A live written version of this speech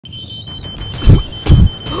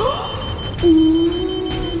Oh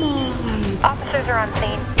my. Officers are on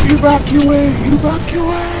scene. Evacuate!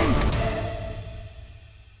 Evacuate!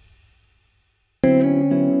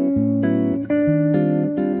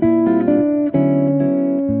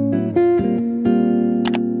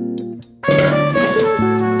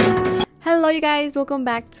 Hello you guys, welcome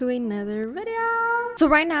back to another video. So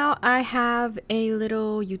right now I have a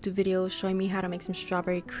little YouTube video showing me how to make some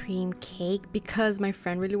strawberry cream cake because my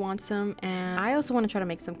friend really wants some, and I also want to try to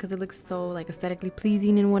make some because it looks so like aesthetically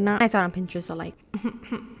pleasing and whatnot. I saw it on Pinterest, so like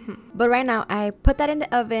but right now I put that in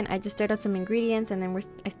the oven. I just stirred up some ingredients, and then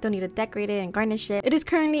I still need to decorate it and garnish it. It is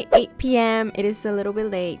currently 8 p.m. It is a little bit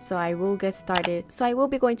late, so I will get started. So I will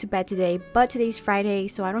be going to bed today, but today's Friday,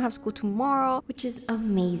 so I don't have school tomorrow, which is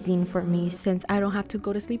amazing for me since I don't have to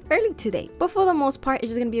go to sleep early today. But for the most part, it's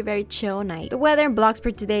just gonna be a very chill night. The weather in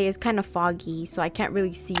Bloxburg today is kind of foggy, so I can't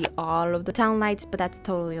really see all of the town lights, but that's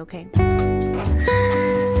totally okay.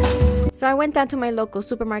 So I went down to my local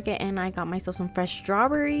supermarket and I got myself some fresh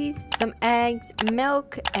strawberries, some eggs,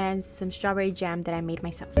 milk, and some strawberry jam that I made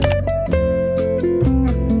myself.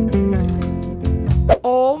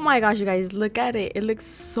 Oh my gosh, you guys, look at it. It looks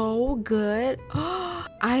so good.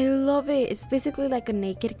 I love it. It's basically like a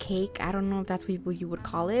naked cake. I don't know if that's what you would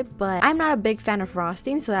call it, but I'm not a big fan of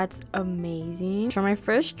frosting, so that's amazing. For my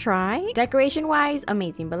first try, decoration wise,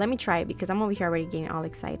 amazing, but let me try it because I'm over here already getting all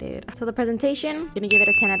excited. So the presentation, gonna give it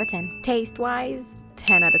a 10 out of 10. Taste wise,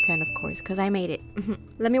 10 out of 10, of course, because I made it.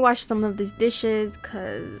 Let me wash some of these dishes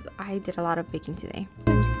because I did a lot of baking today.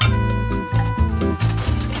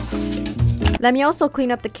 Let me also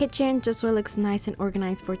clean up the kitchen just so it looks nice and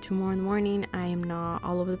organized for tomorrow in the morning. I am not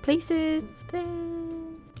all over the places.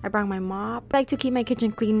 I brought my mop. I like to keep my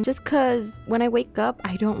kitchen clean just because when I wake up,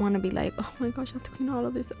 I don't want to be like, oh my gosh, I have to clean all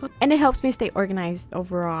of this up. And it helps me stay organized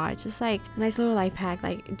overall. It's just like a nice little life hack.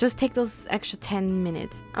 Like, just take those extra 10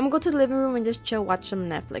 minutes. I'm gonna go to the living room and just chill, watch some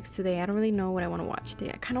Netflix today. I don't really know what I want to watch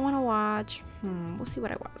today. I kind of want to watch, we'll see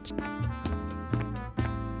what I watch.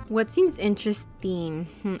 What seems interesting?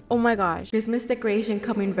 Oh my gosh, Christmas decoration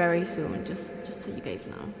coming very soon. Just so you guys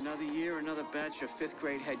know. Another year, another batch of 5th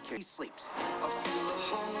grade head kids. He sleeps.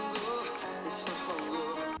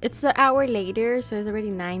 It's an hour later, so it's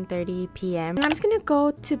already 9:30 p.m. and I'm just gonna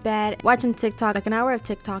go to bed, watch some TikTok, like an hour of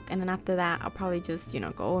TikTok, and then after that I'll probably just, you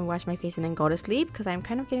know, go and wash my face and then go to sleep because I'm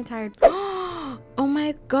kind of getting tired. Oh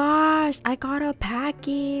my gosh, I got a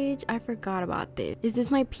package. I forgot about this. Is this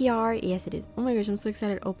my PR? Yes, it is. Oh my gosh, I'm so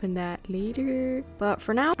excited to open that later. But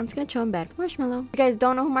for now, I'm just gonna chill in bed. Marshmallow. You guys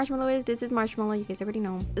don't know who Marshmallow is? This is Marshmallow. You guys already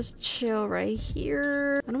know. Just chill right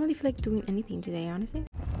here. I don't really feel like doing anything today, honestly.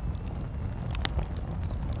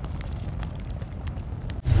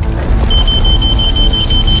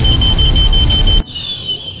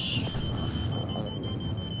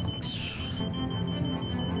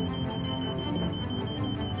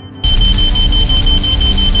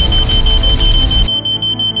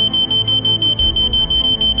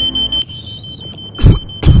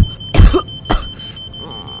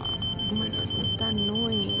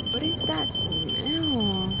 What is that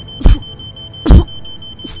smell?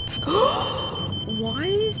 Why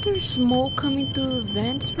is there smoke coming through the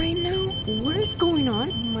vents right now? What is going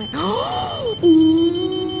on? Oh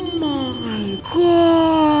my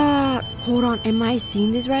god! Hold on, am I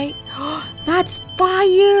seeing this right? That's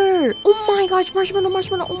fire! Oh my gosh, marshmallow,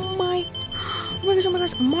 marshmallow! Oh my gosh, oh my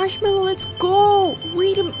gosh, marshmallow! Let's go!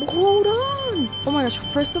 Wait a minute, hold on! Oh my gosh!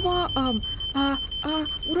 First of all, what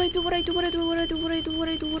do I do?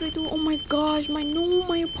 Oh my gosh, my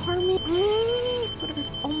apartment.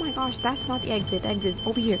 Oh my gosh, that's not the exit. The exit's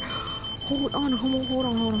over here. Hold on.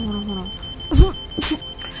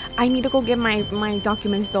 I need to go get my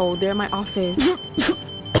documents though. They're in my office.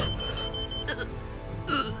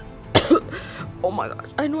 Oh my gosh,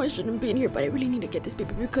 I know I shouldn't be in here, but I really need to get this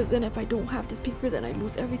paper because then if I don't have this paper, then I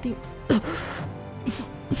lose everything.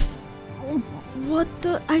 What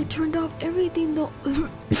the? I turned off everything though.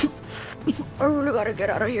 I really gotta get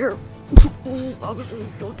out of here. Obviously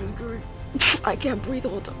it's so dangerous. I can't breathe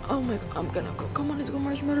all the time. Oh my god, I'm gonna go. Come on, let's go,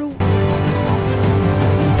 Marshmallow.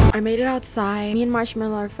 I made it outside. Me and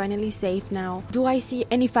Marshmallow are finally safe now. Do I see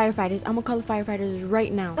any firefighters? I'm gonna call the firefighters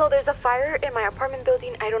right now. So there's a fire in my apartment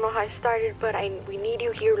building. I don't know how it started, but we need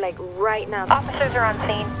you here like right now. Officers are on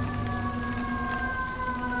scene.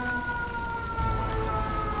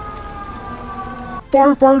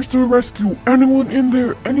 Firefighters to the rescue! Anyone in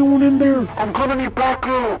there? Anyone in there? I'm gonna need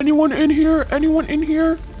backup! Anyone in here? Anyone in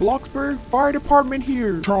here? Bloxburg Fire Department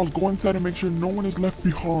here. Charles, go inside and make sure no one is left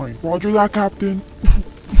behind. Roger that, Captain.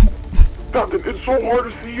 Captain, it's so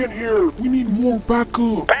hard to see in here. We need more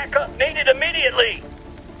backup. Backup needed immediately.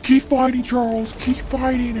 Keep fighting, Charles. Keep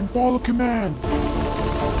fighting and follow command.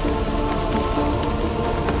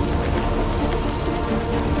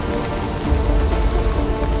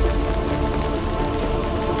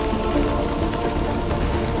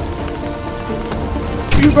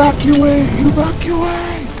 Evacuate!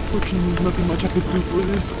 Evacuate! Fortunately, there's nothing much I could do for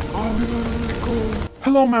this. Oh, we gotta let it go.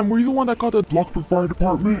 Hello, ma'am. Were you the one that called the Bloxburg Fire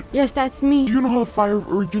Department? Yes, that's me. Do you know how the fire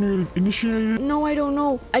originated, initiated? No, I don't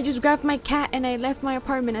know. I just grabbed my cat and I left my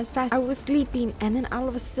apartment as fast. I was sleeping and then all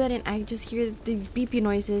of a sudden I just hear these beepy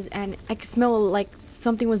noises and I could smell like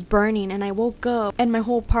something was burning and I woke up and my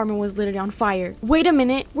whole apartment was literally on fire. Wait a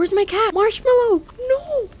minute. Where's my cat? Marshmallow!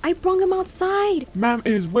 No! I brought him outside. Ma'am,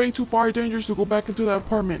 it is way too far dangerous to go back into that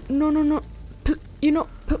apartment. No.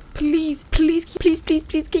 Please,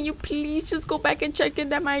 can you please just go back and check in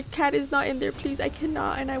that my cat is not in there, please? I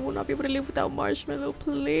cannot, and I will not be able to live without Marshmallow,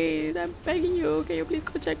 please. I'm begging you, can you please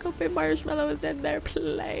go check up if Marshmallow is in there,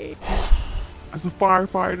 please? As a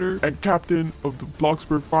firefighter and captain of the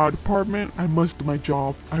Bloxburg Fire Department, I must do my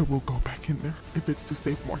job. I will go back in there if it's to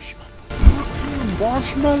save Marshmallow.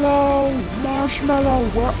 Marshmallow! Marshmallow,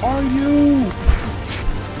 where are you?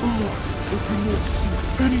 Oh, I cannot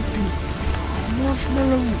see anything.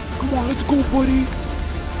 Marshmallow, come on, let's go, buddy.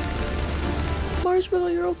 Marshmallow,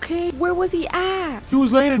 you're okay? Where was he at? He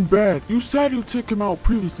was laying in bed. You said you took him out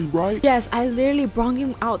previously, right? Yes, I literally brought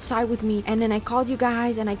him outside with me and then I called you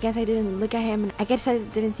guys and I guess I didn't look at him and I guess I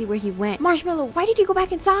didn't see where he went. Marshmallow, why did you go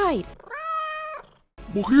back inside?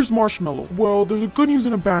 Well, here's Marshmallow. Well, there's a good news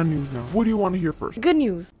and a bad news now. What do you want to hear first? Good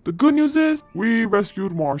news. The good news is we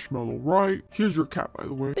rescued Marshmallow, right? Here's your cat, by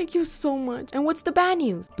the way. Thank you so much. And what's the bad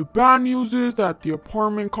news? The bad news is that the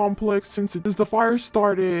apartment complex, since the fire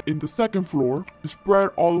started in the 2nd floor, it spread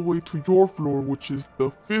all the way to your floor, which is the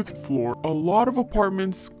 5th floor. A lot of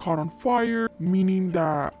apartments caught on fire, meaning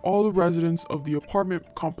that all the residents of the apartment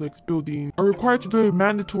complex building are required to do a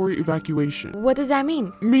mandatory evacuation. What does that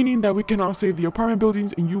mean? Meaning that we cannot save the apartment buildings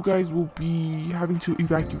and you guys will be having to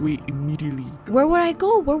evacuate immediately. Where would I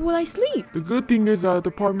go? Where will I sleep? The good thing is that the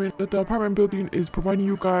apartment building is providing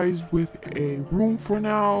you guys with a room for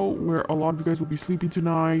now where a lot of you guys will be sleeping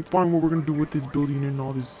tonight. Find what we're gonna do with this building and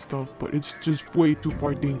all this stuff, but it's just way too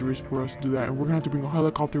far dangerous for us to do that, and we're gonna have to bring a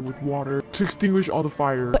helicopter with water to extinguish all the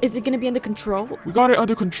fire. But is it gonna be under control? We got it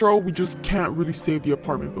under control, we just can't really save the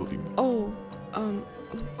apartment building. Oh,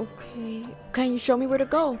 okay. Can you show me where to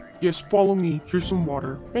go? Yes, follow me. Here's some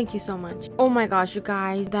water. Thank you so much. Oh my gosh, you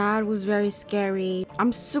guys, that was very scary.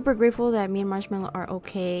 I'm super grateful that me and Marshmallow are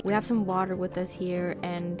okay. We have some water with us here,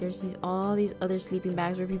 and there's all these other sleeping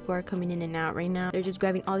bags where people are coming in and out right now. They're just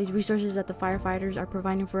grabbing all these resources that the firefighters are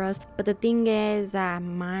providing for us. But the thing is that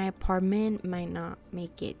my apartment might not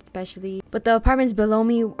make it, but the apartments below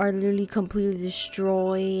me are literally completely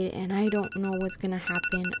destroyed, and I don't know what's gonna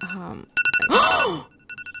happen.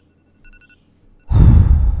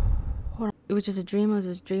 It was just a dream. It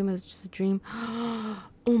was just a dream.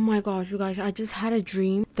 Oh my gosh, you guys, I just had a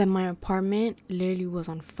dream that my apartment literally was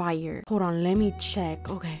on fire. Hold on, let me check.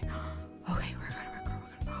 Okay, we're good.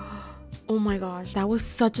 Oh my gosh, that was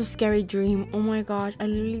such a scary dream. Oh my gosh, I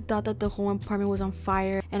literally thought that the whole apartment was on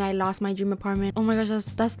fire and I lost my dream apartment. Oh my gosh,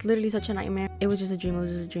 that's literally such a nightmare. It was just a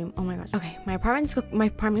dream. Oh my gosh. Okay, my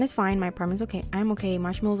apartment is fine. My apartment's okay. I'm okay.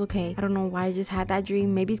 Marshmallow's okay. I don't know why I just had that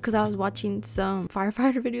dream. Maybe it's because I was watching some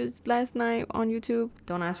firefighter videos last night on YouTube.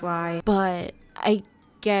 Don't ask why, but I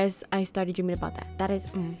guess I started dreaming about that is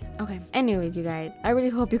okay. Anyways, you guys, I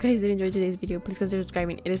really hope you guys did enjoy today's video. Please consider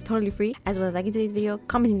subscribing. It is totally free, as well as liking today's video,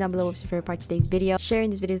 commenting down below what's your favorite part of today's video,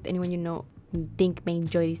 sharing this video with anyone you know think may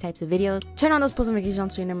enjoy these types of videos. Turn on those post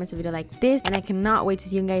notifications so you never miss a video like this, and I cannot wait to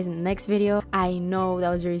see you guys in the next video. I know that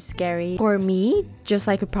was very scary for me, just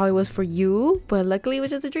like it probably was for you, but luckily it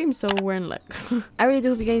was just a dream, so we're in luck. I really do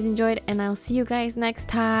hope you guys enjoyed, and I'll see you guys next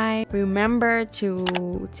time. Remember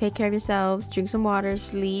to take care of yourselves, drink some water,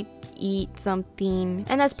 sleep, eat something,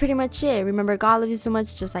 and that's pretty much it. Remember, God loves you so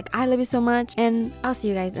much, just like I love you so much, and I'll see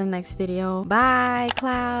you guys in the next video. Bye,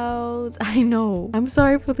 clouds. I know, I'm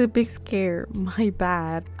sorry for the big scare. My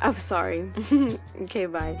bad. I'm sorry. Okay,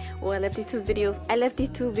 bye. Well, I left these two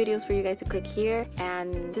videos for you guys to click here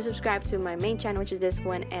and to subscribe to my main channel, which is this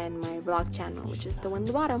one, and my vlog channel, which is the one at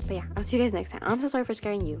the bottom. But yeah, I'll see you guys next time. I'm so sorry for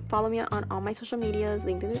scaring you. Follow me on all my social medias,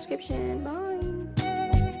 link in the description. Bye.